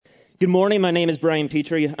Good morning. My name is Brian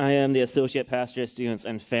Petry. I am the associate pastor of students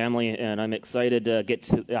and family, and I'm excited to get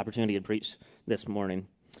to the opportunity to preach this morning.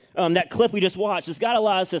 That clip we just watched has got a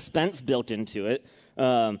lot of suspense built into it.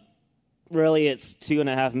 Really, it's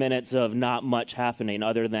 2.5 minutes of not much happening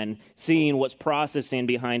other than seeing what's processing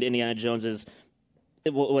behind Indiana Jones's,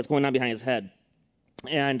 what's going on behind his head.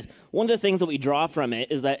 And one of the things that we draw from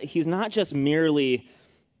it is that he's not just merely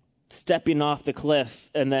stepping off the cliff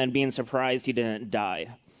and then being surprised he didn't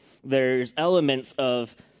die. There's elements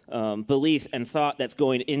of belief and thought that's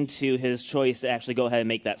going into his choice to actually go ahead and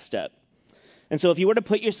make that step. And so if you were to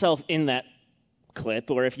put yourself in that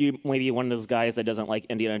clip, or if you maybe one of those guys that doesn't like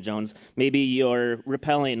Indiana Jones, maybe you're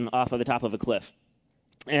rappelling off of the top of a cliff.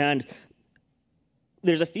 And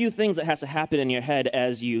there's a few things that has to happen in your head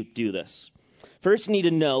as you do this. First, you need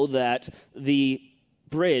to know that the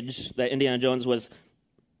bridge that Indiana Jones was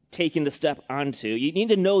taking the step onto, you need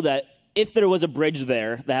to know that if there was a bridge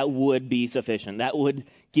there, that would be sufficient. That would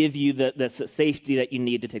give you the safety that you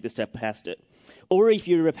need to take the step past it. Or if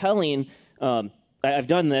you're rappelling, I've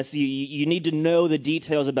done this, you need to know the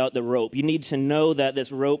details about the rope. You need to know that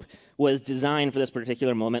this rope was designed for this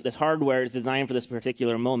particular moment. This hardware is designed for this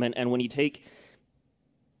particular moment. And when you take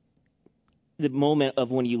the moment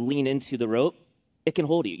of when you lean into the rope, it can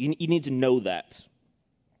hold you. You need to know that.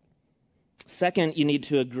 Second, you need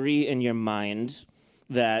to agree in your mind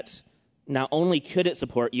that not only could it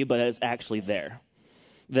support you, but it's actually there.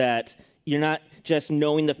 That you're not just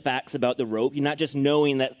knowing the facts about the rope. You're not just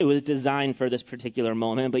knowing that it was designed for this particular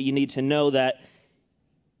moment, but you need to know that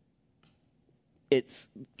it's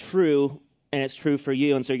true, and it's true for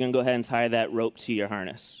you, and so you're going to go ahead and tie that rope to your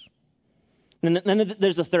harness. And then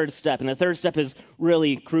there's the third step, and the third step is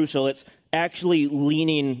really crucial. It's actually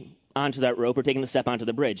leaning onto that rope or taking the step onto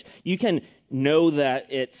the bridge. You can know that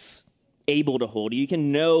it's able to hold you. You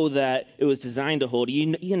can know that it was designed to hold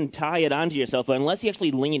you. You can tie it onto yourself, but unless you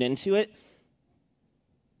actually lean into it,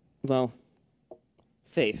 well,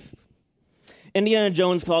 faith. Indiana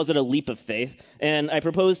Jones calls it a leap of faith, and I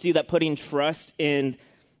propose to you that putting trust in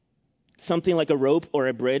something like a rope or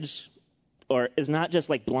a bridge is not just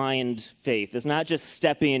like blind faith. It's not just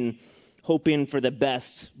stepping, hoping for the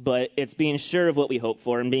best, but it's being sure of what we hope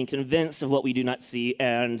for and being convinced of what we do not see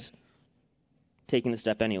and taking the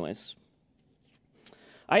step anyways.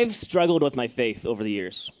 I've struggled with my faith over the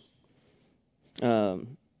years. For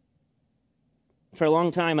a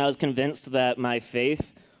long time, I was convinced that my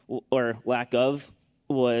faith, or lack of,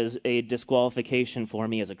 was a disqualification for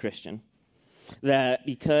me as a Christian. That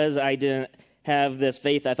because I didn't have this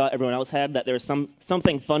faith I thought everyone else had, that there was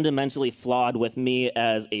something fundamentally flawed with me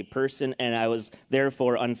as a person, and I was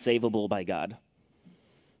therefore unsavable by God.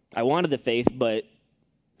 I wanted the faith, but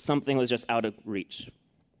something was just out of reach.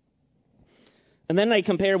 And then I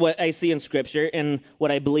compare what I see in Scripture and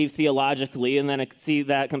what I believe theologically, and then I see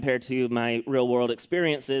that compared to my real-world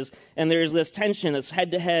experiences. And there's this tension, this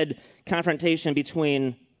head-to-head confrontation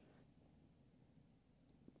between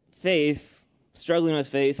faith, struggling with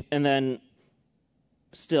faith, and then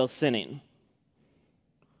still sinning.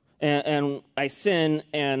 And I sin,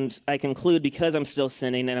 and I conclude because I'm still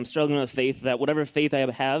sinning and I'm struggling with faith that whatever faith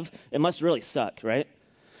I have, it must really suck, right?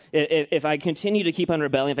 If I continue to keep on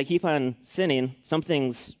rebelling, if I keep on sinning,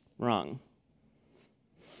 something's wrong.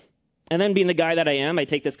 And then being the guy that I am, I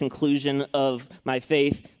take this conclusion of my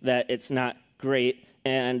faith that it's not great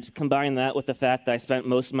and combine that with the fact that I spent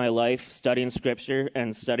most of my life studying Scripture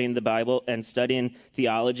and studying the Bible and studying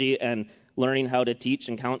theology and learning how to teach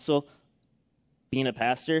and counsel, being a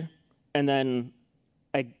pastor, and then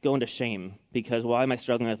I go into shame because why am I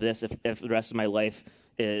struggling with this if the rest of my life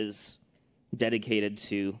is dedicated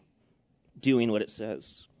to doing what it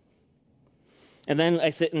says? And then I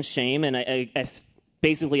sit in shame, and I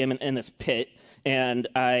basically am in this pit, and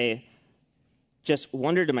I just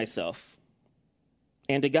wonder to myself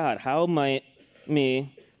and to God, how might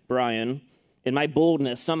me, Brian, in my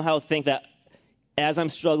boldness, somehow think that as I'm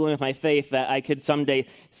struggling with my faith, that I could someday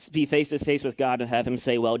be face to face with God and have him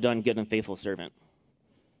say, well done, good and faithful servant.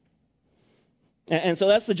 And so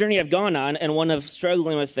that's the journey I've gone on, and one of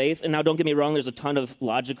struggling with faith. And now don't get me wrong, there's a ton of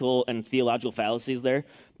logical and theological fallacies there,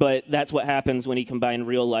 but that's what happens when you combine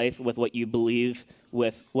real life with what you believe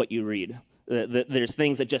with what you read. There's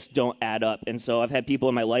things that just don't add up. And so I've had people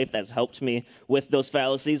in my life that's helped me with those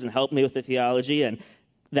fallacies and helped me with the theology, and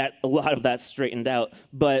that a lot of that's straightened out.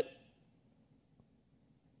 But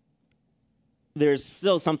there's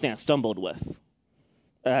still something I stumbled with.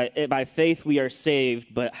 By faith we are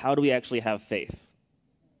saved, but how do we actually have faith?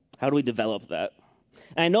 How do we develop that?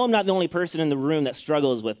 And I know I'm not the only person in the room that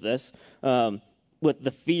struggles with this, with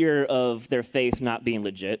the fear of their faith not being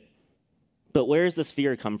legit. But where does this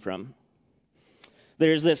fear come from?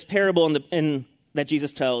 There's this parable that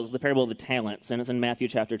Jesus tells, the parable of the talents, and it's in Matthew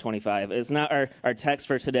chapter 25. It's not our text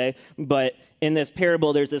for today, but in this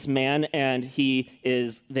parable, there's this man, and he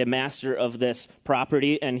is the master of this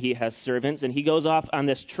property, and he has servants, and he goes off on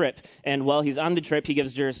this trip, and while he's on the trip, he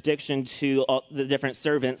gives jurisdiction to all the different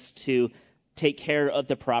servants to take care of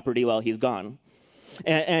the property while he's gone.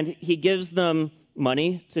 And he gives them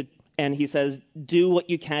money, and he says, do what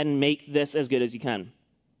you can, make this as good as you can.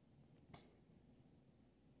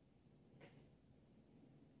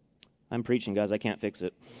 I'm preaching, guys. I can't fix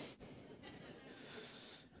it.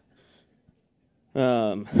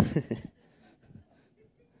 That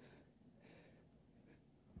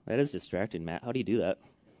is distracting, Matt. How do you do that?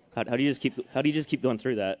 How do you just keep going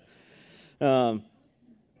through that? So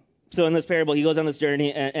in this parable, he goes on this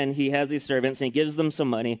journey, and he has these servants, and he gives them some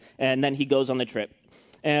money, and then he goes on the trip.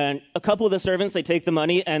 And a couple of the servants, they take the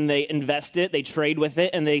money and they invest it, they trade with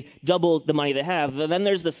it, and they double the money they have. But then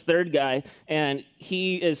there's this third guy, and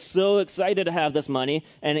he is so excited to have this money,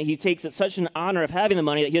 and he takes it such an honor of having the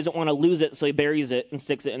money that he doesn't want to lose it, so he buries it and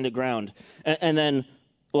sticks it in the ground. And then,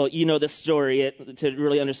 well, you know this story. To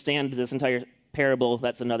really understand this entire parable,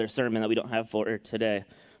 that's another sermon that we don't have for today.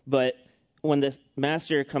 But when the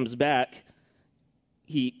master comes back,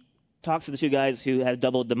 he talks to the two guys who had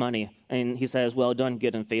doubled the money, and he says, well done,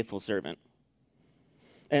 good and faithful servant.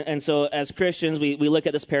 And so as Christians, we look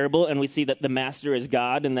at this parable, and we see that the master is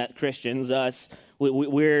God, and that Christians, us,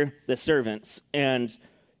 we're the servants. And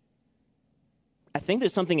I think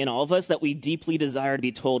there's something in all of us that we deeply desire to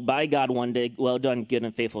be told by God one day, well done, good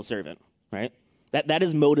and faithful servant, right? That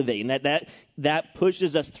is motivating. That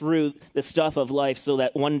pushes us through the stuff of life so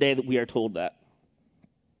that one day that we are told that.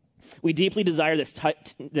 We deeply desire this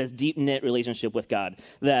deep-knit relationship with God,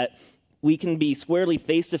 that we can be squarely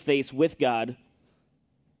face-to-face with God,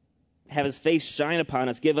 have his face shine upon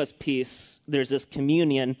us, give us peace. There's this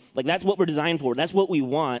communion. Like, that's what we're designed for. That's what we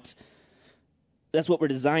want. That's what we're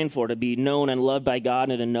designed for, to be known and loved by God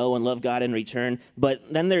and to know and love God in return.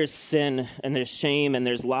 But then there's sin, and there's shame, and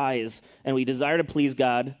there's lies, and we desire to please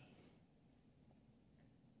God,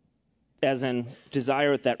 as in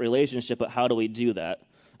desire with that relationship, but how do we do that?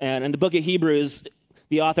 And in the book of Hebrews,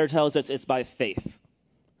 the author tells us it's by faith.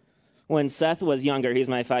 When Seth was younger, he's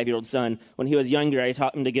my 5-year-old son, when he was younger, I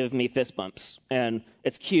taught him to give me fist bumps. And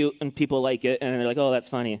it's cute, and people like it, and they're like, oh, that's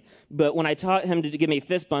funny. But when I taught him to give me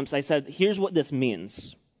fist bumps, I said, here's what this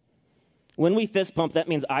means. When we fist bump, that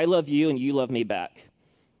means I love you and you love me back.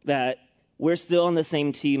 That we're still on the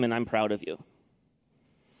same team, and I'm proud of you.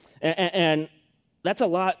 And that's a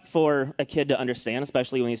lot for a kid to understand,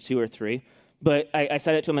 especially when he's 2 or 3. But I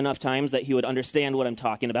said it to him enough times that he would understand what I'm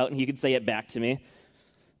talking about, and he could say it back to me.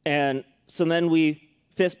 And so then we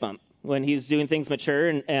fist bump. When he's doing things mature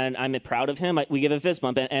and I'm proud of him, we give a fist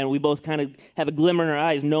bump, and we both kind of have a glimmer in our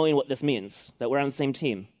eyes knowing what this means, that we're on the same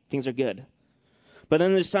team. Things are good. But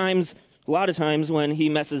then there's a lot of times when he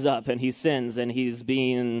messes up and he sins and he's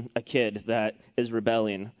being a kid that is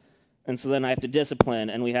rebelling. And so then I have to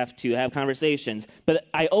discipline, and we have to have conversations. But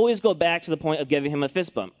I always go back to the point of giving him a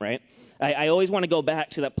fist bump, right? I always want to go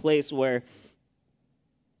back to that place where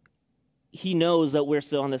he knows that we're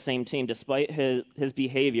still on the same team. Despite his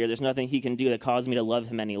behavior, there's nothing he can do to cause me to love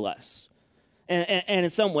him any less. And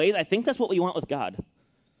in some ways, I think that's what we want with God.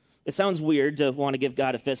 It sounds weird to want to give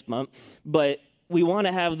God a fist bump, but we want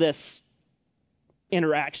to have this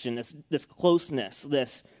interaction, this closeness,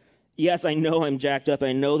 this, yes, I know I'm jacked up.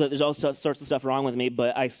 I know that there's all sorts of stuff wrong with me,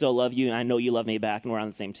 but I still love you, and I know you love me back, and we're on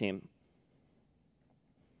the same team.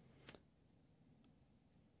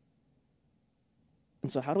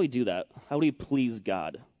 And so how do we do that? How do we please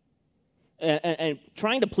God? And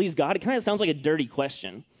trying to please God, it kind of sounds like a dirty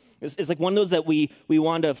question. It's like one of those that we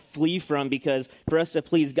want to flee from, because for us to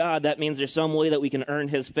please God, that means there's some way that we can earn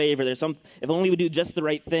his favor. If only we do just the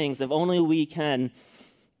right things, if only we can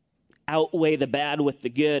outweigh the bad with the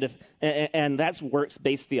good. And that's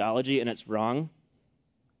works-based theology, and it's wrong.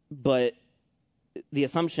 But the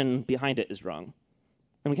assumption behind it is wrong.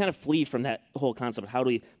 And we kind of flee from that whole concept of how do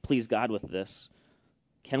we please God with this.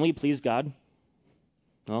 Can we please God?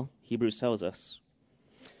 Well, Hebrews tells us.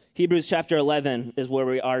 Hebrews chapter 11 is where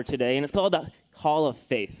we are today, and it's called the Hall of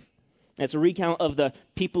Faith. It's a recount of the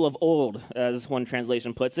people of old, as one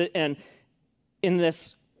translation puts it. And in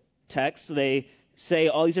this text, they say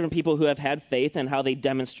all these different people who have had faith and how they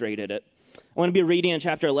demonstrated it. I want to be reading in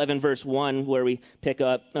chapter 11, verse 1, where we pick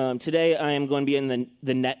up. Today, I am going to be in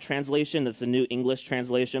the Net translation. That's the New English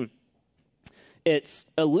translation. It's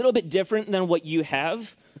a little bit different than what you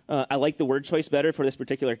have. I like the word choice better for this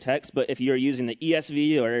particular text, but if you're using the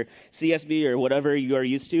ESV or CSB or whatever you are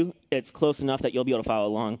used to, it's close enough that you'll be able to follow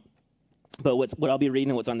along. But what I'll be reading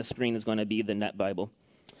and what's on the screen is going to be the Net Bible.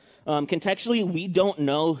 Contextually, we don't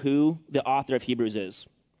know who the author of Hebrews is.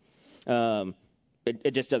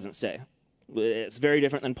 It just doesn't say. It's very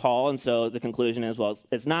different than Paul, and so the conclusion is, well,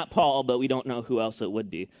 it's not Paul, but we don't know who else it would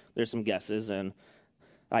be. There's some guesses, and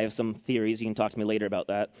I have some theories. You can talk to me later about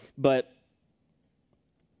that. But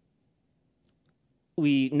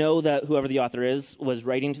we know that whoever the author is was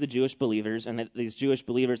writing to the Jewish believers, and that these Jewish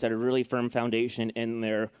believers had a really firm foundation in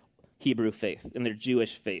their Hebrew faith, in their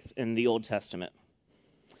Jewish faith, in the Old Testament.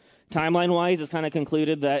 Timeline-wise, it's kind of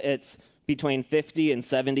concluded that it's between 50 and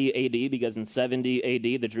 70 A.D., because in 70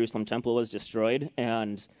 A.D., the Jerusalem temple was destroyed,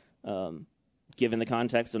 and given the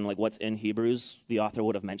context and like what's in Hebrews, the author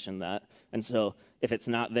would have mentioned that. And so if it's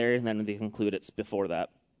not there, then they conclude it's before that.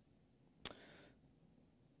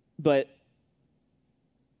 But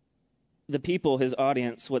the people, his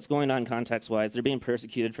audience, what's going on context-wise, they're being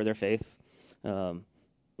persecuted for their faith. A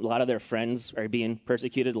lot of their friends are being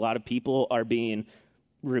persecuted. A lot of people are being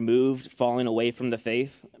removed, falling away from the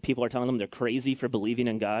faith. People are telling them they're crazy for believing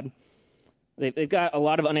in God. They've got a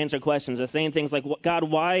lot of unanswered questions. They're saying things like, God,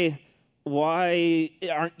 why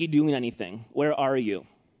aren't you doing anything? Where are you?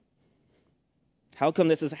 How come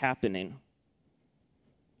this is happening?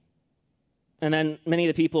 And then many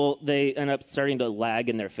of the people, they end up starting to lag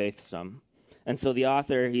in their faith some. And so the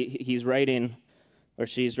author, he's writing, or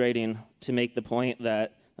she's writing, to make the point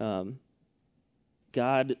that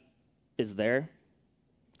God is there.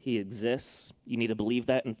 He exists. You need to believe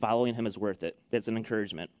that, and following him is worth it. It's an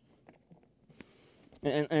encouragement.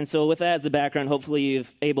 And so with that as the background, hopefully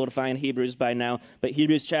you've able to find Hebrews by now. But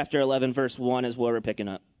Hebrews chapter 11, verse 1 is where we're picking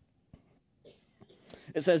up.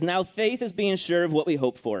 It says, "Now faith is being sure of what we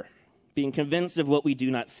hope for, being convinced of what we do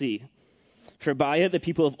not see. For by it the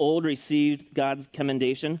people of old received God's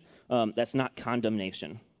commendation." That's not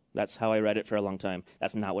condemnation. That's how I read it for a long time.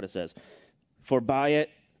 That's not what it says. "For by it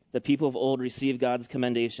the people of old received God's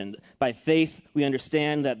commendation. By faith we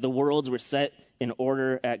understand that the worlds were set in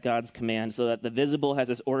order at God's command, so that the visible has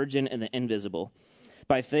its origin in the invisible.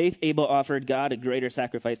 By faith Abel offered God a greater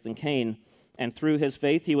sacrifice than Cain, and through his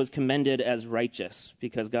faith he was commended as righteous,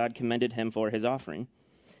 because God commended him for his offering.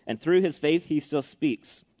 And through his faith he still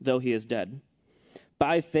speaks, though he is dead.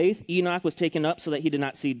 By faith Enoch was taken up so that he did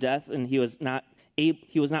not see death, and he was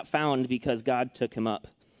not found because God took him up.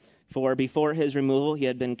 For before his removal he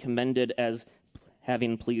had been commended as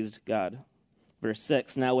having pleased God." Verse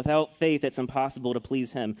 6, "Now without faith it's impossible to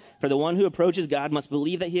please him. For the one who approaches God must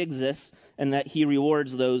believe that he exists, and that he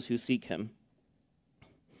rewards those who seek him."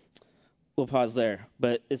 We'll pause there.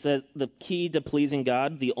 But it says the key to pleasing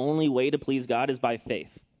God, the only way to please God, is by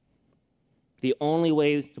faith. The only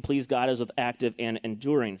way to please God is with active and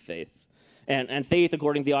enduring faith. And faith,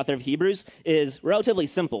 according to the author of Hebrews, is relatively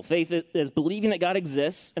simple. Faith is believing that God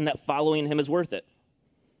exists and that following him is worth it.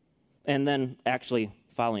 And then actually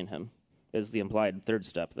following him is the implied third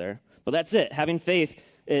step there. But that's it. Having faith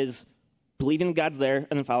is believing God's there,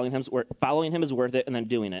 and then following him is worth it, and then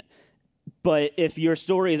doing it. But if your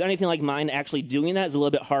story is anything like mine, actually doing that is a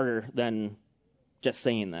little bit harder than just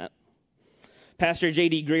saying that. Pastor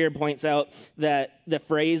J.D. Greer points out that the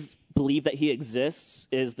phrase "believe that he exists"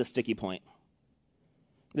 is the sticky point.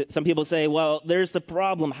 Some people say, well, there's the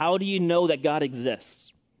problem. How do you know that God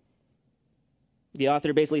exists? The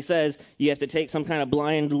author basically says you have to take some kind of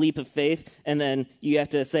blind leap of faith, and then you have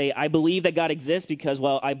to say, I believe that God exists because,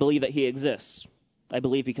 well, I believe that he exists. I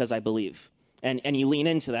believe because I believe. And you lean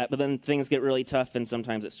into that, but then things get really tough, and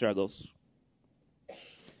sometimes it struggles.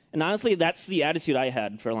 And honestly, that's the attitude I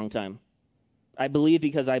had for a long time. I believe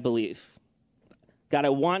because I believe. God, I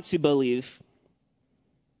want to believe,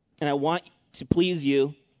 and I want to please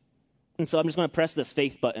you, and so I'm just going to press this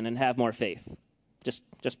faith button and have more faith. Just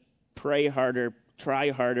pray harder,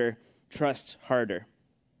 try harder, trust harder.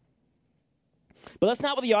 But that's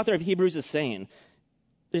not what the author of Hebrews is saying.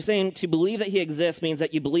 They're saying to believe that he exists means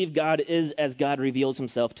that you believe God is as God reveals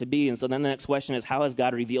himself to be. And so then the next question is, how has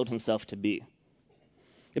God revealed himself to be?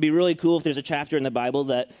 It'd be really cool if there's a chapter in the Bible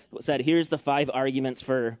that said, here's the 5 arguments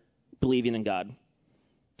for believing in God.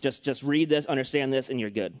 Just read this, understand this, and you're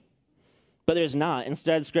good. But there's not.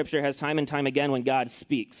 Instead, Scripture has time and time again when God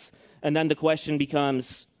speaks. And then the question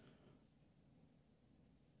becomes,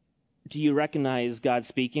 do you recognize God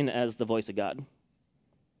speaking as the voice of God?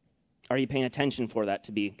 Are you paying attention for that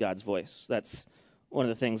to be God's voice? That's one of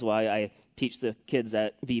the things why I teach the kids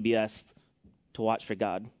at VBS to watch for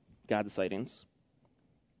God's sightings.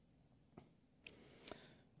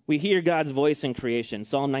 We hear God's voice in creation.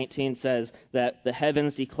 Psalm 19 says that the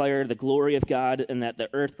heavens declare the glory of God and that the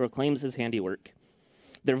earth proclaims his handiwork.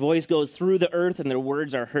 Their voice goes through the earth and their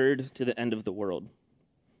words are heard to the end of the world.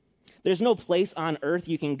 There's no place on earth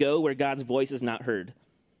you can go where God's voice is not heard.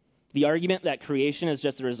 The argument that creation is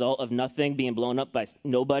just the result of nothing being blown up by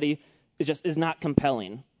nobody is not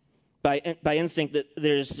compelling. By instinct, that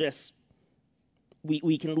there's just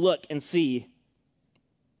we can look and see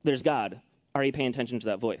there's God. Are you paying attention to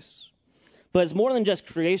that voice? But it's more than just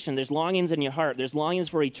creation. There's longings in your heart. There's longings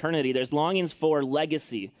for eternity. There's longings for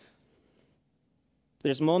legacy.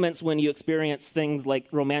 There's moments when you experience things like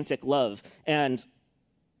romantic love. And,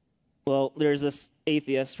 well, there's this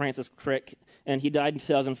atheist, Francis Crick, and he died in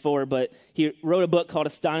 2004, but he wrote a book called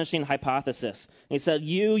Astonishing Hypothesis. And he said,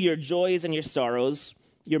 your joys and your sorrows,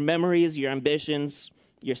 your memories, your ambitions,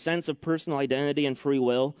 your sense of personal identity and free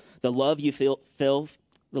will, the love you feel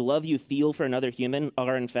for another human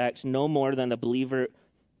are, in fact, no more than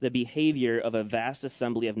the behavior of a vast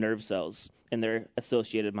assembly of nerve cells and their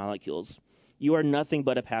associated molecules. You are nothing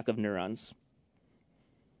but a pack of neurons.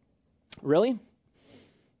 Really?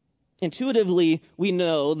 Intuitively, we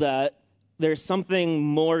know that there's something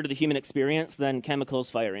more to the human experience than chemicals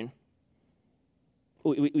firing.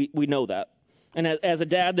 We know that. And as a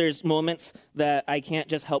dad, there's moments that I can't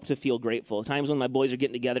just help to feel grateful. Times when my boys are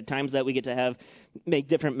getting together, times that we get to make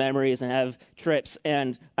different memories and have trips.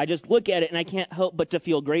 And I just look at it and I can't help but to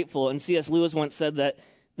feel grateful. And C.S. Lewis once said that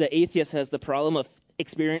the atheist has the problem of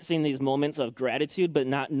experiencing these moments of gratitude but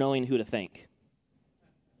not knowing who to thank.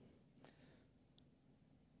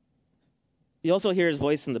 You also hear his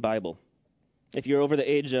voice in the Bible. If you're over the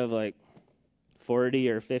age of 40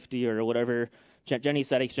 or 50 or whatever, Jenny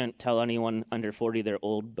said I shouldn't tell anyone under 40 they're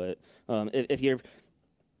old, but if you're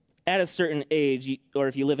at a certain age, or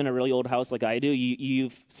if you live in a really old house like I do,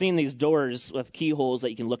 you've seen these doors with keyholes that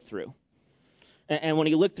you can look through. And when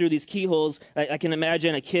you look through these keyholes, I can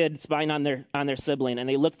imagine a kid spying on their sibling, and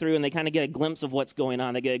they look through and they kind of get a glimpse of what's going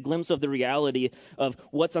on. They get a glimpse of the reality of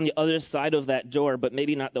what's on the other side of that door, but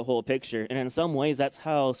maybe not the whole picture. And in some ways, that's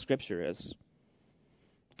how Scripture is.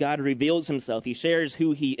 God reveals himself. He shares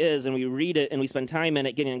who he is, and we read it and we spend time in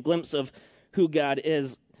it getting a glimpse of who God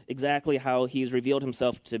is, exactly how he's revealed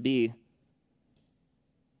himself to be.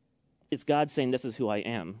 It's God saying, this is who I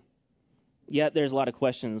am. Yet there's a lot of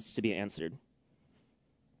questions to be answered.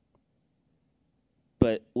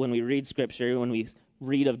 But when we read Scripture, when we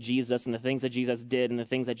read of Jesus and the things that Jesus did and the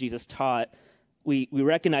things that Jesus taught, we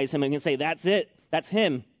recognize him and we can say, that's it. That's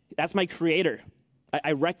him. That's my creator.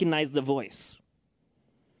 I recognize the voice.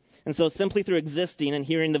 And so simply through existing and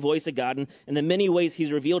hearing the voice of God and in the many ways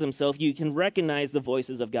he's revealed himself, you can recognize the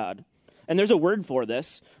voices of God. And there's a word for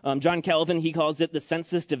this. John Calvin, he calls it the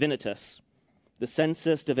sensus divinitas. The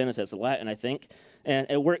sensus divinitas, Latin, I think.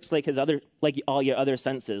 And it works like all your other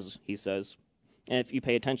senses, he says, and if you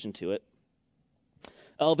pay attention to it.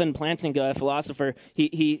 Alvin Plantinga, a philosopher,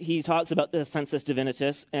 he talks about the sensus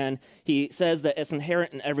divinitas, and he says that it's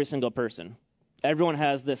inherent in every single person. Everyone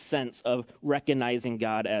has this sense of recognizing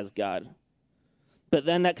God as God. But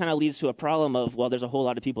then that kind of leads to a problem of, well, there's a whole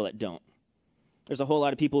lot of people that don't. There's a whole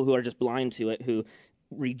lot of people who are just blind to it, who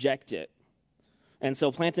reject it. And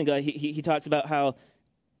so Plantinga, he talks about how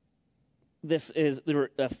this is the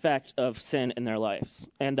effect of sin in their lives.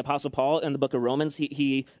 And the Apostle Paul in the book of Romans,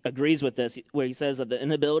 he agrees with this, where he says that the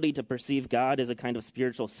inability to perceive God is a kind of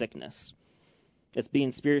spiritual sickness. It's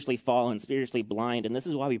being spiritually fallen, spiritually blind, and this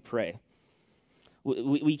is why we pray.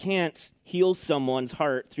 We can't heal someone's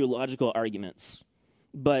heart through logical arguments,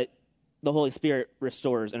 but the Holy Spirit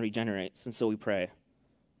restores and regenerates, and so we pray.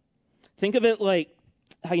 Think of it like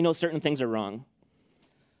how you know certain things are wrong,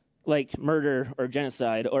 like murder or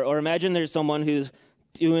genocide, or imagine there's someone who's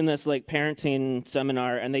doing this parenting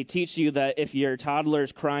seminar, and they teach you that if your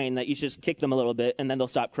toddler's crying, that you should just kick them a little bit, and then they'll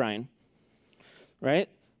stop crying, right?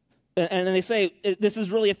 And then they say this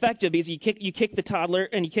is really effective because you kick the toddler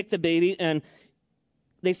and you kick the baby, and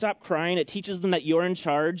they stop crying. It teaches them that you're in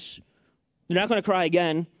charge. They're not going to cry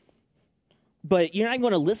again, but you're not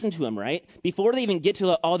going to listen to them, right? Before they even get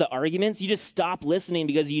to all the arguments, you just stop listening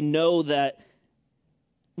because you know that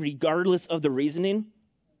regardless of the reasoning,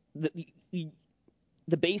 the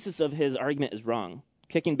basis of his argument is wrong.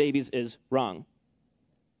 Kicking babies is wrong.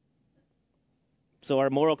 So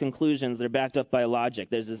our moral conclusions, they're backed up by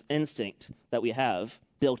logic. There's this instinct that we have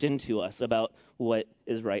built into us about what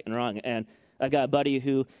is right and wrong. And I've got a buddy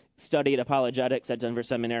who studied apologetics at Denver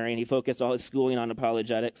Seminary, and he focused all his schooling on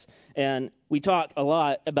apologetics. And we talk a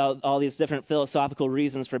lot about all these different philosophical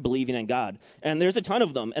reasons for believing in God. And there's a ton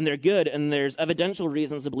of them, and they're good, and there's evidential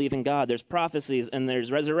reasons to believe in God. There's prophecies, and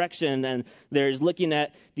there's resurrection, and there's looking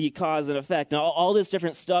at the cause and effect, and all this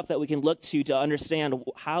different stuff that we can look to understand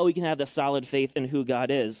how we can have the solid faith in who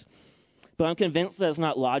God is. But I'm convinced that it's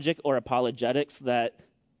not logic or apologetics that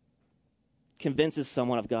convinces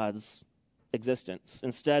someone of God's existence.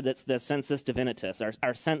 Instead, it's the sensus divinitas,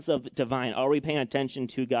 our sense of divine. Are we paying attention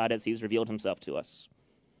to God as he's revealed himself to us?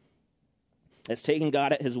 It's taking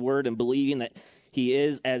God at his word and believing that he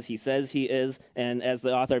is as he says he is. And as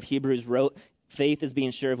the author of Hebrews wrote, faith is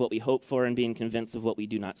being sure of what we hope for and being convinced of what we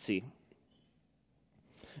do not see.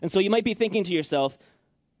 And so you might be thinking to yourself,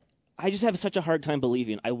 I just have such a hard time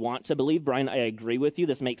believing. I want to believe. Brian, I agree with you.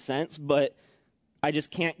 This makes sense, but I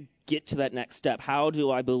just can't get to that next step. How do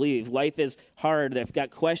I believe? Life is hard. I've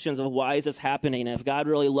got questions of why is this happening? And if God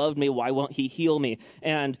really loved me, why won't he heal me?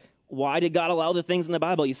 And why did God allow the things in the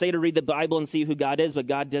Bible? You say to read the Bible and see who God is, but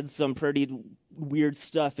God did some pretty weird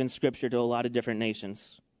stuff in Scripture to a lot of different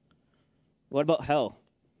nations. What about hell?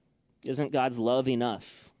 Isn't God's love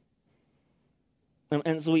enough?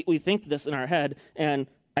 And so we think this in our head, and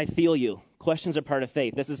I feel you. Questions are part of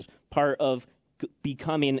faith. This is part of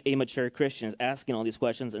becoming a mature Christian, is asking all these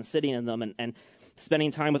questions and sitting in them and spending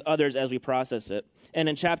time with others as we process it. And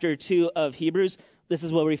in chapter 2 of Hebrews, this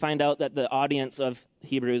is where we find out that the audience of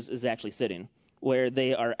Hebrews is actually sitting, where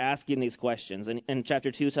they are asking these questions. And chapter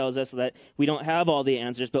 2 tells us that we don't have all the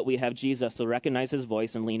answers, but we have Jesus, so recognize his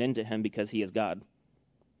voice and lean into him because he is God.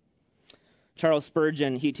 Charles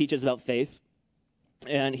Spurgeon, he teaches about faith.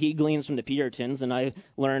 And he gleans from the Puritans, and I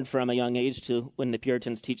learned from a young age to when the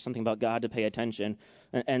Puritans teach something about God to pay attention.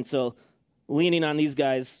 And so leaning on these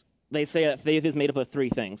guys, they say that faith is made up of three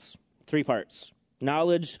things, three parts: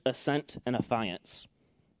 knowledge, assent, and affiance.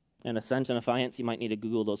 And assent and affiance, you might need to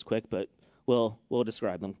Google those quick, but we'll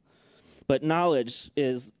describe them. But knowledge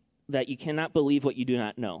is that you cannot believe what you do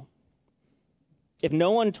not know. If no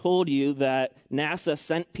one told you that NASA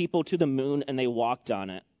sent people to the moon and they walked on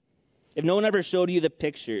it, if no one ever showed you the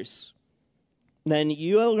pictures, then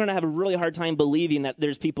you're going to have a really hard time believing that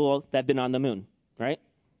there's people that have been on the moon, right?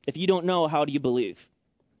 If you don't know, how do you believe?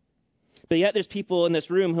 But yet there's people in this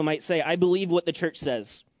room who might say, I believe what the church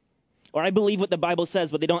says, or I believe what the Bible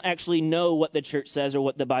says, but they don't actually know what the church says or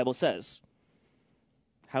what the Bible says.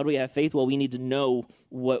 How do we have faith? Well, we need to know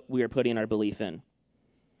what we are putting our belief in.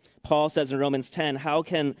 Paul says in Romans 10, how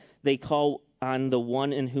can they call on the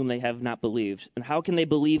one in whom they have not believed? And how can they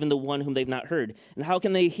believe in the one whom they've not heard? And how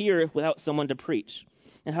can they hear without someone to preach?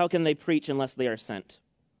 And how can they preach unless they are sent?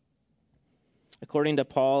 According to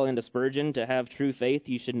Paul and to Spurgeon, to have true faith,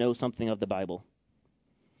 you should know something of the Bible.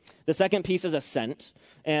 The second piece is assent.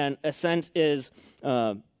 And assent is,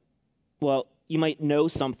 you might know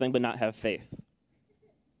something but not have faith.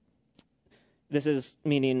 This is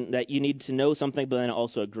meaning that you need to know something but then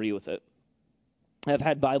also agree with it. I've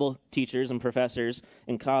had Bible teachers and professors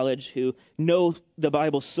in college who know the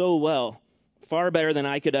Bible so well, far better than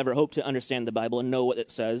I could ever hope to understand the Bible and know what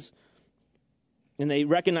it says. And they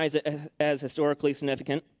recognize it as historically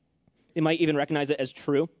significant. They might even recognize it as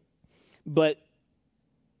true. But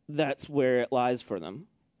that's where it lies for them.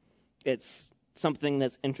 It's something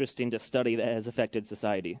that's interesting to study that has affected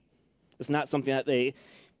society. It's not something that they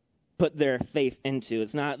put their faith into.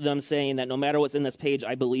 It's not them saying that no matter what's in this page,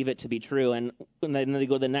 I believe it to be true. And then they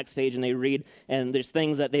go to the next page and they read, and there's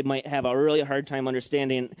things that they might have a really hard time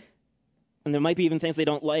understanding. And there might be even things they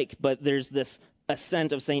don't like, but there's this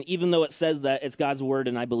assent of saying, even though it says that, it's God's word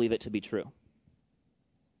and I believe it to be true.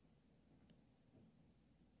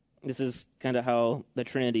 This is kind of how the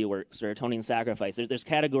Trinity works, or atoning sacrifice. There's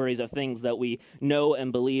categories of things that we know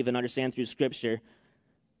and believe and understand through Scripture.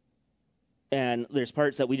 And there's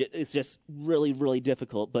parts that it's just really, really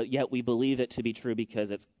difficult, but yet we believe it to be true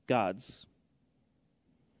because it's God's.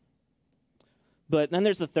 But then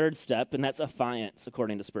there's the third step, and that's affiance,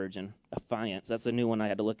 according to Spurgeon. Affiance, that's a new one I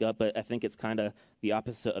had to look up, but I think it's kind of the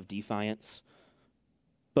opposite of defiance.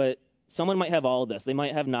 But someone might have all of this. They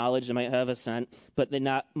might have knowledge, they might have assent, but they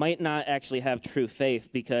might not actually have true faith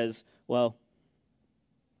because, well,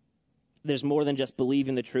 there's more than just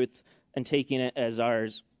believing the truth and taking it as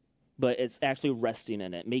ours, but it's actually resting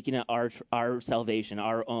in it, making it our salvation,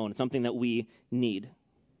 our own, something that we need.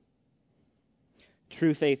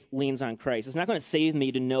 True faith leans on Christ. It's not going to save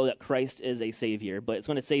me to know that Christ is a Savior, but it's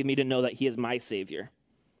going to save me to know that He is my Savior.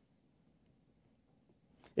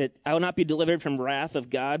 I will not be delivered from wrath of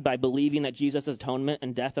God by believing that Jesus' atonement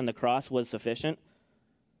and death on the cross was sufficient.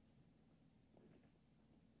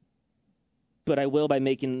 but I will by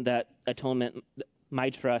making that atonement my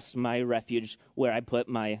trust, my refuge, where I put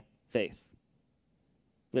my faith.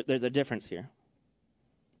 There's a difference here.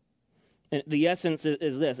 And the essence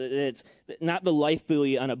is this. It's not the life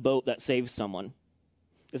buoy on a boat that saves someone.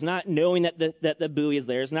 It's not knowing that the buoy is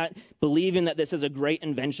there. It's not believing that this is a great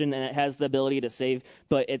invention and it has the ability to save,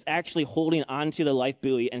 but it's actually holding onto the life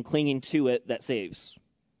buoy and clinging to it that saves.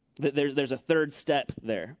 There's a third step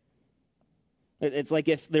there. It's like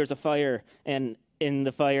if there's a fire, and in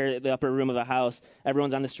the fire, the upper room of a house,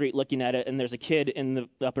 everyone's on the street looking at it, and there's a kid in the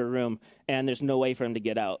upper room, and there's no way for him to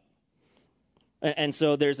get out. And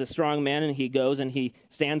so there's a strong man, and he goes and he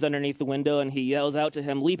stands underneath the window, and he yells out to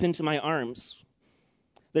him, "Leap into my arms."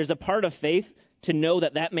 There's a part of faith to know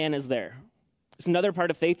that that man is there. It's another part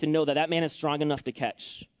of faith to know that that man is strong enough to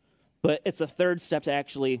catch. But it's a third step to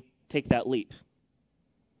actually take that leap.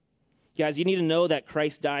 Guys, you need to know that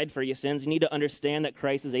Christ died for your sins. You need to understand that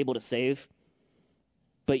Christ is able to save.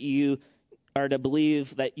 But you are to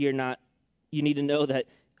believe that you're not. You need to know that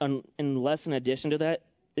unless in addition to that,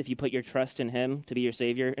 if you put your trust in him to be your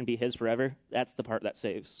Savior and be his forever, that's the part that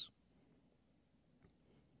saves.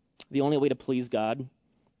 The only way to please God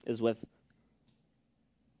is with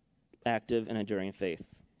active and enduring faith.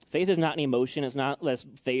 Faith is not an emotion. It's not this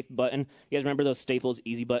faith button. You guys remember those Staples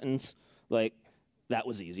easy buttons? Like, that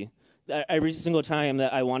was easy. Every single time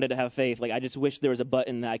that I wanted to have faith, like, I just wish there was a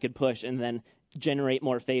button that I could push and then generate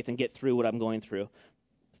more faith and get through what I'm going through.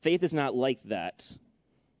 Faith is not like that.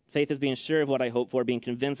 Faith is being sure of what I hope for, being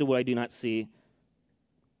convinced of what I do not see.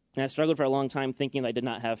 And I struggled for a long time thinking that I did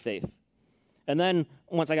not have faith. And then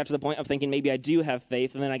once I got to the point of thinking maybe I do have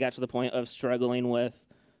faith, and then I got to the point of struggling with,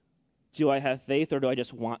 do I have faith or do I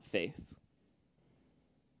just want faith?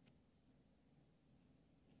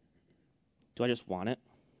 Do I just want it?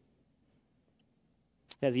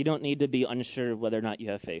 Because you don't need to be unsure of whether or not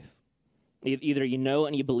you have faith. Either you know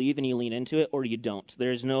and you believe and you lean into it, or you don't.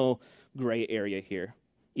 There's no gray area here.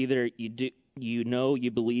 Either you know,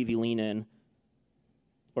 you believe, you lean in,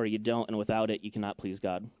 or you don't, and without it, you cannot please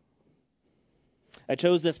God. I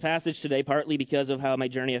chose this passage today partly because of how my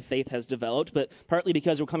journey of faith has developed, but partly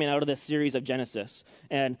because we're coming out of this series of Genesis.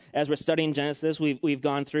 And as we're studying Genesis, we've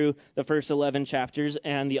gone through the first 11 chapters,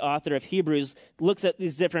 and the author of Hebrews looks at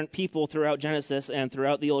these different people throughout Genesis and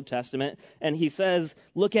throughout the Old Testament, and he says,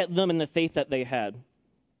 look at them and the faith that they had.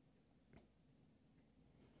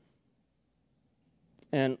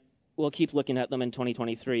 And we'll keep looking at them in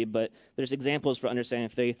 2023, but there's examples for understanding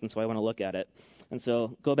faith, and so I want to look at it. And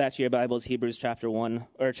so go back to your Bibles, Hebrews chapter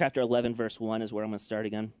 11, verse 1 is where I'm going to start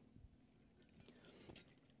again.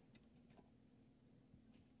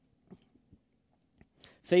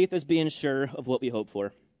 Faith is being sure of what we hope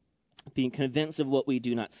for, being convinced of what we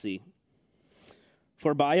do not see.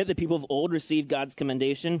 For by it the people of old received God's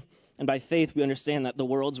commendation, and by faith we understand that the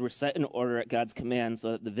worlds were set in order at God's command,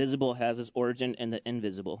 so that the visible has its origin in the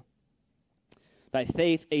invisible. By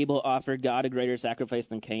faith, Abel offered God a greater sacrifice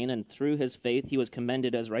than Cain, and through his faith he was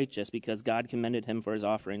commended as righteous because God commended him for his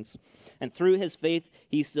offerings. And through his faith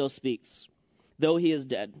he still speaks, though he is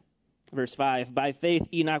dead. Verse 5, by faith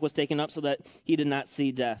Enoch was taken up so that he did not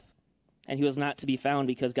see death, and he was not to be found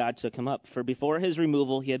because God took him up. For before his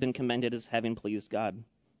removal he had been commended as having pleased God.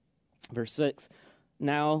 Verse 6,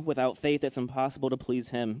 now without faith it's impossible to please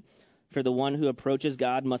him, for the one who approaches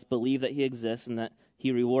God must believe that he exists and that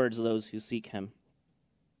he rewards those who seek him.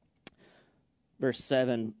 Verse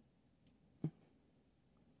 7, I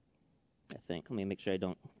think. Let me make sure I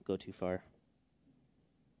don't go too far.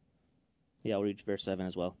 Yeah, I'll read verse 7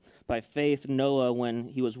 as well. By faith, Noah, when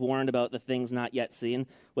he was warned about the things not yet seen,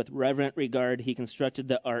 with reverent regard he constructed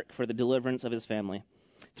the ark for the deliverance of his family.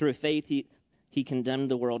 Through faith he condemned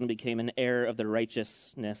the world and became an heir of the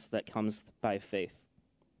righteousness that comes by faith.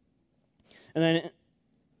 And then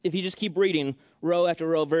if you just keep reading row after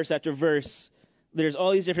row, verse after verse, there's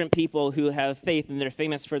all these different people who have faith, and they're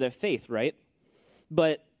famous for their faith, right?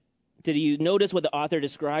 But did you notice what the author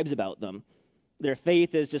describes about them? Their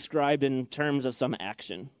faith is described in terms of some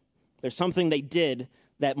action. There's something they did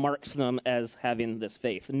that marks them as having this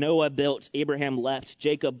faith. Noah built, Abraham left,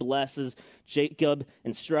 Jacob blesses, Jacob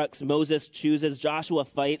instructs, Moses chooses, Joshua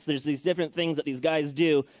fights. There's these different things that these guys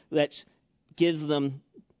do that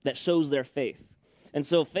shows their faith. And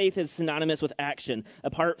so faith is synonymous with action.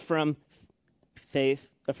 Apart from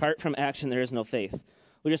action, there is no faith.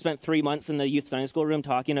 We just spent 3 months in the youth Sunday school room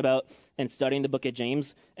talking about and studying the book of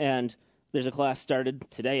James, and there's a class started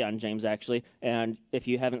today on James, actually, and if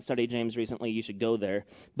you haven't studied James recently, you should go there.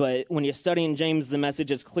 But when you're studying James, the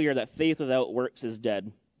message is clear that faith without works is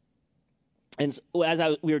dead. And as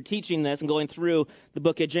we were teaching this and going through the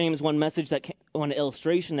book of James, one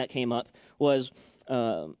illustration that came up was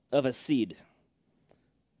of a seed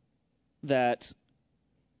that,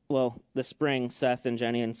 this spring, Seth and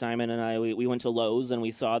Jenny and Simon and I, we went to Lowe's and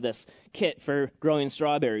we saw this kit for growing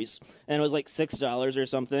strawberries. And it was like $6 or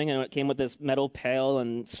something, and it came with this metal pail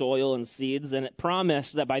and soil and seeds, and it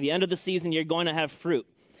promised that by the end of the season you're going to have fruit.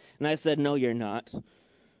 And I said, no, you're not.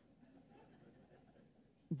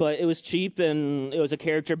 But it was cheap and it was a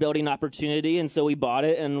character building opportunity, and so we bought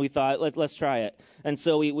it and we thought, let's try it. And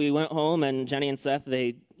so we went home, and Jenny and Seth,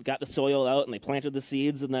 they got the soil out and they planted the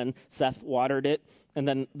seeds, and then Seth watered it, and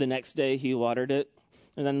then the next day he watered it,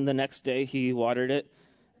 and then the next day he watered it.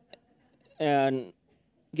 And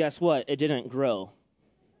guess what? It didn't grow.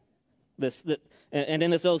 And in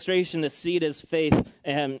this illustration, the seed is faith,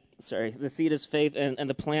 and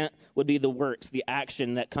the plant would be the works, the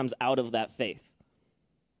action that comes out of that faith.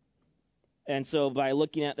 And so by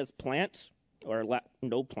looking at this plant, or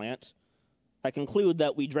no plant, I conclude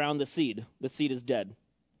that we drowned the seed. The seed is dead.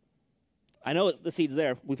 I know the seed's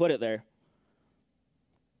there. We put it there.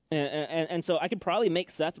 And so I could probably make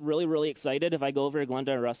Seth really, really excited if I go over to Glenda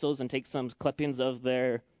and Russell's and take some clippings of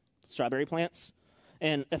their strawberry plants.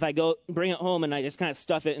 And if I go bring it home and I just kind of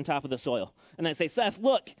stuff it on top of the soil. And I say, Seth,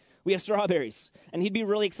 look, we have strawberries. And he'd be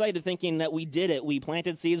really excited thinking that we did it. We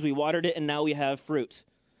planted seeds, we watered it, and now we have fruit.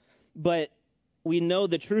 But we know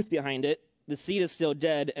the truth behind it. The seed is still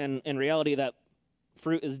dead, and in reality that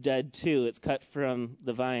fruit is dead too. It's cut from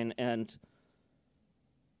the vine, and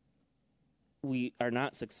we are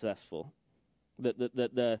not successful.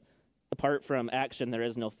 Apart from action, there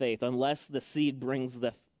is no faith. Unless the seed brings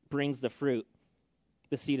the fruit,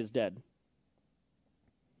 the seed is dead.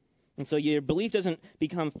 And so your belief doesn't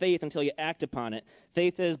become faith until you act upon it.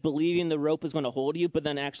 Faith is believing the rope is going to hold you, but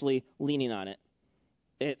then actually leaning on it.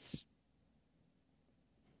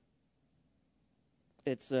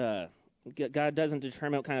 God doesn't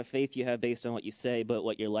determine what kind of faith you have based on what you say, but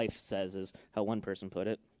what your life says, is how one person put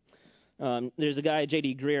it. There's a guy,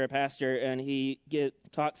 J.D. Greer, a pastor, and he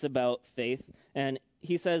talks about faith, and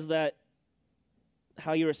he says that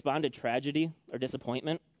how you respond to tragedy or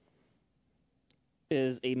disappointment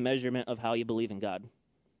is a measurement of how you believe in God.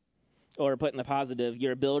 Or put in the positive,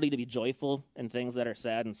 your ability to be joyful in things that are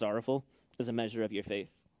sad and sorrowful is a measure of your faith.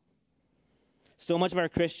 So much of our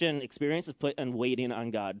Christian experience is put on waiting on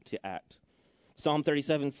God to act. Psalm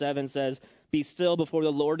 37:7 says, "Be still before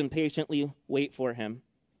the Lord and patiently wait for him.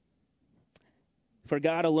 For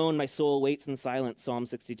God alone my soul waits in silence," Psalm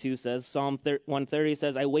 62 says. Psalm 130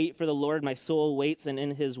 says, "I wait for the Lord, my soul waits, and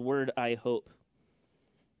in his word I hope."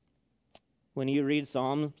 When you read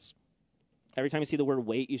Psalms, every time you see the word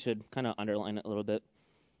wait, you should kind of underline it a little bit.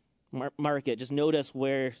 Mark it. Just notice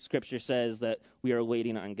where Scripture says that we are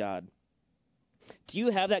waiting on God. Do you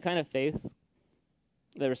have that kind of faith?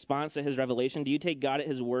 The response to his revelation? Do you take God at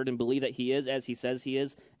his word and believe that he is as he says he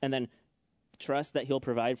is, and then trust that he'll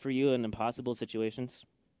provide for you in impossible situations?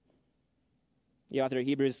 The author of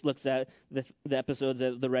Hebrews looks at the episodes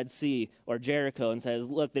of the Red Sea or Jericho and says,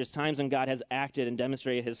 look, there's times when God has acted and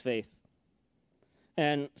demonstrated his faith.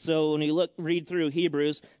 And so when you read through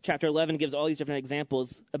Hebrews, chapter 11 gives all these different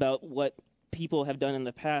examples about what people have done in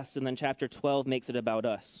the past, and then chapter 12 makes it about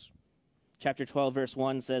us. Chapter 12, verse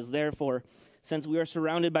 1 says, "Therefore, since we are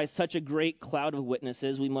surrounded by such a great cloud of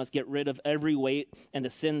witnesses, we must get rid of every weight and the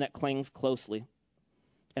sin that clings closely,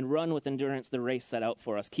 and run with endurance the race set out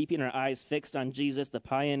for us, keeping our eyes fixed on Jesus, the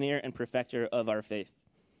pioneer and perfecter of our faith.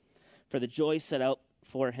 For the joy set out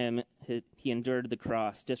for him, he endured the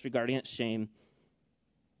cross, disregarding its shame,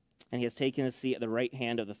 and he has taken his seat at the right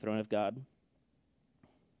hand of the throne of God."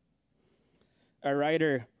 Our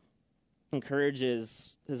writer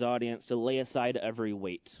encourages his audience to lay aside every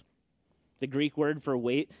weight. The Greek word for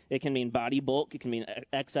weight, it can mean body bulk, it can mean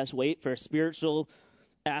excess weight. For spiritual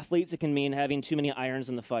athletes, it can mean having too many irons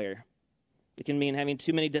in the fire. It can mean having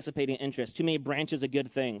too many dissipating interests, too many branches of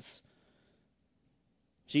good things.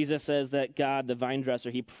 Jesus says that God, the vine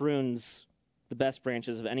dresser, he prunes the best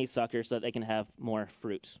branches of any sucker so that they can have more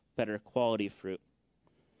fruit, better quality fruit.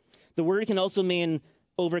 The word can also mean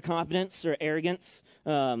overconfidence or arrogance.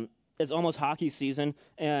 It's almost hockey season,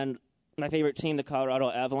 and my favorite team, the Colorado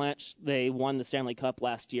Avalanche, they won the Stanley Cup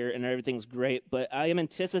last year, and everything's great. But I am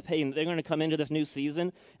anticipating that they're going to come into this new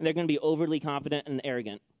season, and they're going to be overly confident and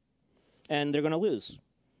arrogant, and they're going to lose.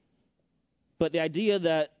 But the idea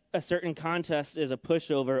that a certain contest is a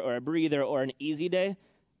pushover or a breather or an easy day,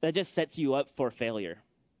 that just sets you up for failure.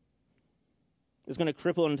 It's going to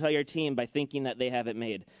cripple an entire team by thinking that they have it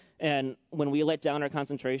made. And when we let down our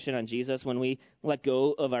concentration on Jesus, when we let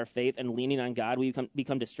go of our faith and leaning on God, we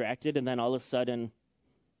become distracted, and then all of a sudden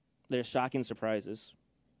there's shocking surprises.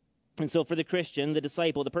 And so for the Christian, the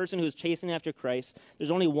disciple, the person who is chasing after Christ,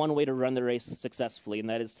 there's only one way to run the race successfully, and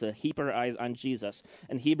that is to keep our eyes on Jesus.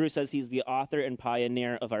 And Hebrews says he's the author and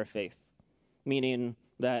pioneer of our faith, meaning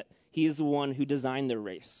that he is the one who designed the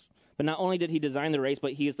race. But not only did he design the race,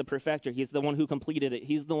 but he is the perfecter. He's the one who completed it.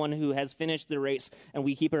 He's the one who has finished the race, and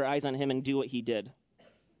we keep our eyes on him and do what he did.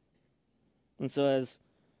 And so as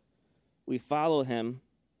we follow him,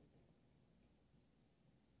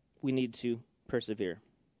 we need to persevere.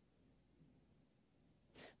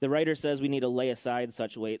 The writer says we need to lay aside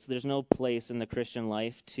such weights. There's no place in the Christian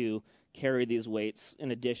life to carry these weights in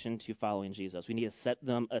addition to following Jesus. We need to set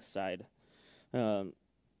them aside.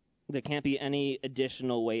 There can't be any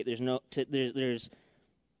additional weight. There's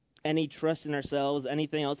any trust in ourselves,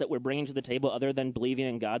 anything else that we're bringing to the table other than believing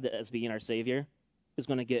in God as being our Savior is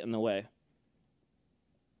going to get in the way.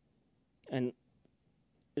 And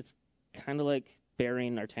it's kind of like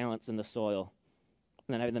burying our talents in the soil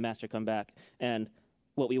and then having the master come back. And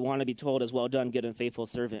what we want to be told is, well done, good and faithful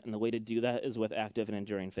servant. And the way to do that is with active and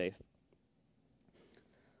enduring faith.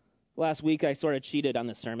 Last week, I sort of cheated on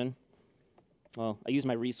this sermon. Well, I used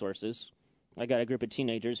my resources. I got a group of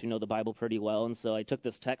teenagers who know the Bible pretty well, and so I took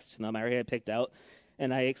this text to them I already had picked out,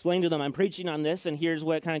 and I explained to them, I'm preaching on this, and here's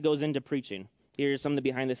what kind of goes into preaching. Here's some of the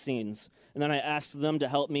behind the scenes. And then I asked them to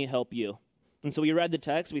help me help you. And so we read the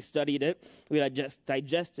text, we studied it, we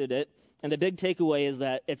digested it, and the big takeaway is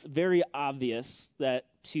that it's very obvious that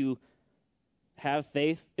to have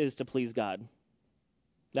faith is to please God.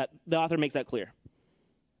 That the author makes that clear.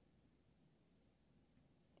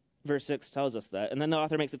 Verse 6 tells us that. And then the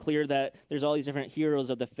author makes it clear that there's all these different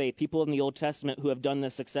heroes of the faith, people in the Old Testament who have done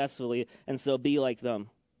this successfully, and so be like them.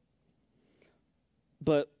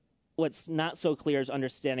 But what's not so clear is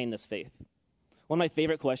understanding this faith. One of my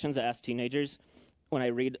favorite questions I ask teenagers when I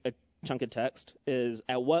read a chunk of text is,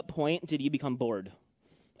 at what point did you become bored?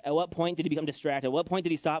 At what point did you become distracted? At what point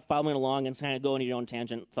did you stop following along and kind of go into your own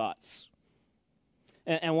tangent thoughts?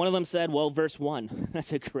 And one of them said, well, verse 1. I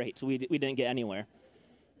said, great, we didn't get anywhere.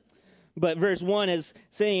 But verse 1 is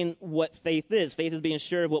saying what faith is. Faith is being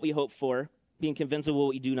sure of what we hope for, being convinced of what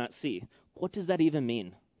we do not see. What does that even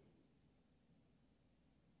mean?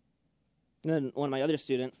 And then one of my other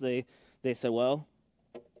students, they said, well,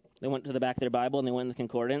 they went to the back of their Bible and they went in the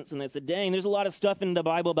concordance and they said, dang, there's a lot of stuff in the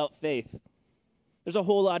Bible about faith. There's a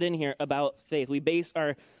whole lot in here about faith. We base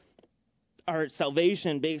our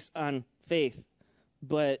salvation based on faith,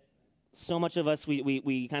 but so much of us,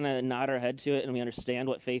 we kind of nod our head to it and we understand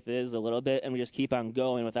what faith is a little bit and we just keep on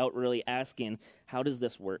going without really asking, how does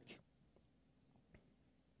this work?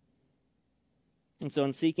 And so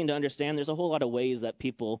in seeking to understand, there's a whole lot of ways that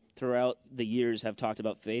people throughout the years have talked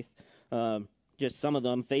about faith. Just some of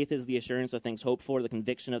them. Faith is the assurance of things hoped for, the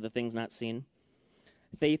conviction of the things not seen.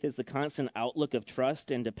 Faith is the constant outlook of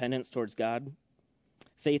trust and dependence towards God.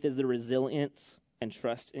 Faith is the resilience and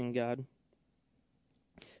trust in God.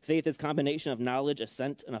 Faith is a combination of knowledge,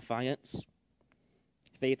 assent, and affiance.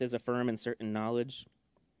 Faith is a firm and certain knowledge.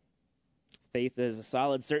 Faith is a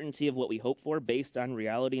solid certainty of what we hope for based on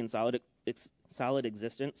reality and solid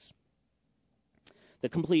existence. The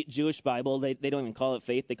complete Jewish Bible, they don't even call it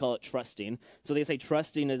faith, they call it trusting. So they say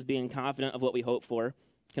trusting is being confident of what we hope for,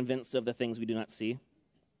 convinced of the things we do not see.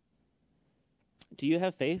 Do you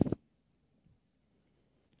have faith?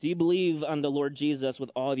 Do you believe on the Lord Jesus with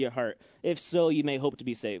all of your heart? If so, you may hope to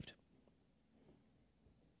be saved.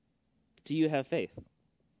 Do you have faith?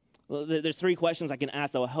 Well, there's 3 questions I can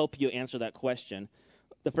ask that will help you answer that question.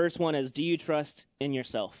 The first one is, do you trust in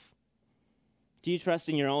yourself? Do you trust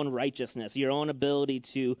in your own righteousness, your own ability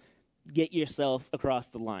to get yourself across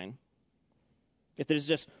the line? If there's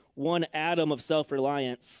just one atom of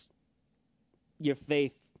self-reliance, your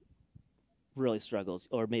faith really struggles,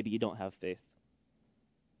 or maybe you don't have faith.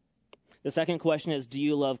 The second question is, do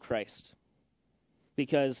you love Christ?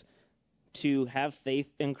 Because to have faith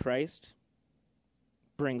in Christ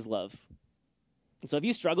brings love. And so if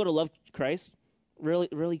you struggle to love Christ,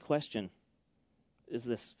 really question, is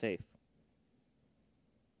this faith?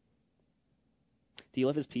 Do you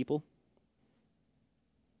love his people?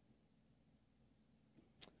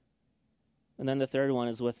 And then the third one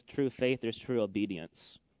is, with true faith, there's true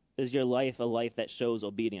obedience. Is your life a life that shows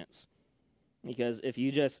obedience? Because if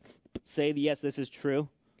you just say, yes, this is true,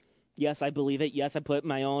 yes, I believe it, yes, I put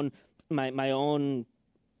my own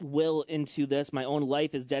will into this, my own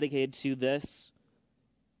life is dedicated to this,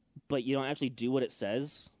 but you don't actually do what it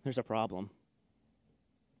says, there's a problem.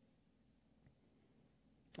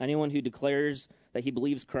 Anyone who declares that he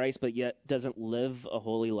believes Christ but yet doesn't live a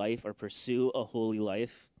holy life or pursue a holy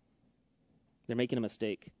life, they're making a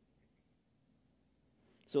mistake.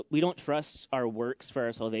 So we don't trust our works for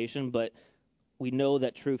our salvation, but we know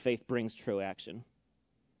that true faith brings true action.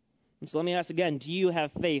 And so let me ask again, do you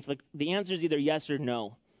have faith? Like, the answer is either yes or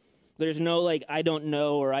no. There's no I don't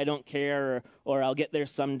know, or I don't care, or I'll get there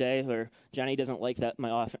someday, or Johnny doesn't like that.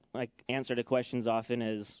 My answer to questions often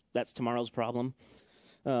is that's tomorrow's problem.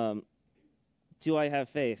 Do I have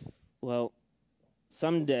faith? Well,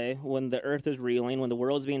 someday when the earth is reeling, when the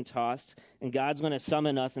world's being tossed, and God's going to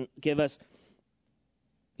summon us and give us,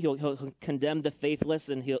 he'll condemn the faithless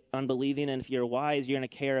and he'll unbelieving, and if you're wise, you're going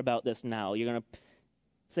to care about this now. You're going to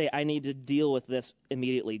say, I need to deal with this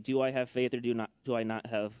immediately. Do I have faith or do I not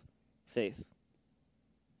have faith?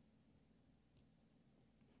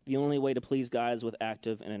 The only way to please God is with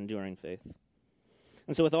active and enduring faith.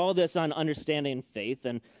 And so with all this on understanding faith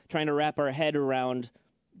and trying to wrap our head around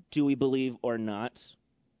do we believe or not,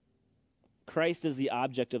 Christ is the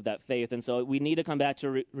object of that faith. And so we need to come back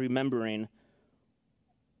to remembering,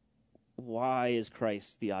 why is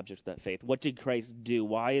Christ the object of that faith? What did Christ do?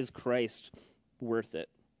 Why is Christ worth it?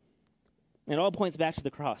 And it all points back to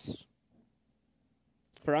the cross.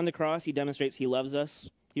 For on the cross, he demonstrates he loves us.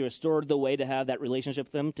 He restored the way to have that relationship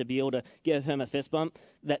with him, to be able to give him a fist bump.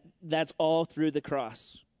 That's all through the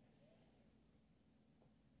cross.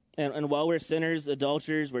 And while we're sinners,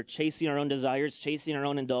 adulterers, we're chasing our own desires, chasing our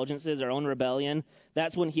own indulgences, our own rebellion,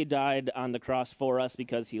 that's when he died on the cross for us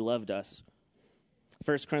because he loved us.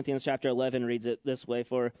 1 Corinthians chapter 11 reads it this way,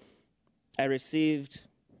 for I received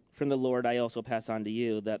from the Lord, I also pass on to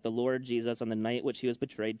you, that the Lord Jesus, on the night which he was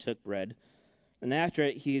betrayed, took bread. And after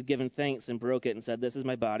it, he had given thanks and broke it and said, this is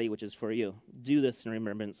my body, which is for you. Do this in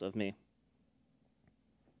remembrance of me.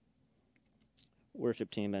 Worship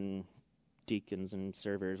team and deacons and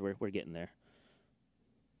servers, we're getting there.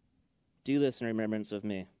 Do this in remembrance of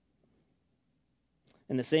me.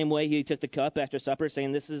 In the same way, he took the cup after supper,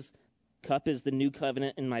 saying, this cup is the new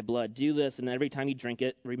covenant in my blood. Do this, and every time you drink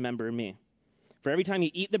it, remember me. For every time you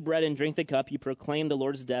eat the bread and drink the cup, you proclaim the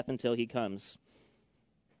Lord's death until he comes.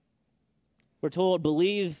 We're told,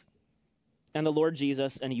 believe in the Lord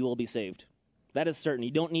Jesus and you will be saved. That is certain.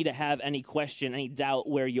 You don't need to have any question, any doubt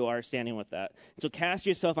where you are standing with that. So cast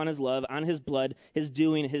yourself on his love, on his blood, his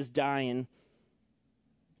doing, his dying,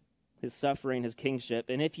 his suffering, his kingship.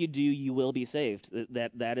 And if you do, you will be saved.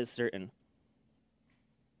 That is certain.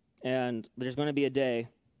 And there's going to be a day,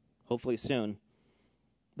 hopefully soon,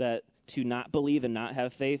 that to not believe and not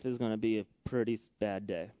have faith is going to be a pretty bad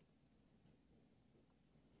day.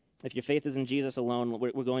 If your faith is in Jesus alone,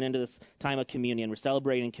 we're going into this time of communion. We're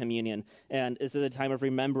celebrating communion. And this is a time of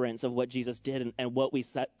remembrance of what Jesus did and what we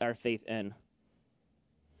set our faith in.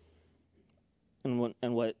 And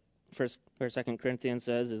what 1st or 2nd Corinthians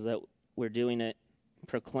says is that we're doing it,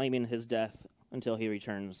 proclaiming his death until he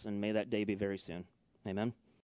returns. And may that day be very soon. Amen.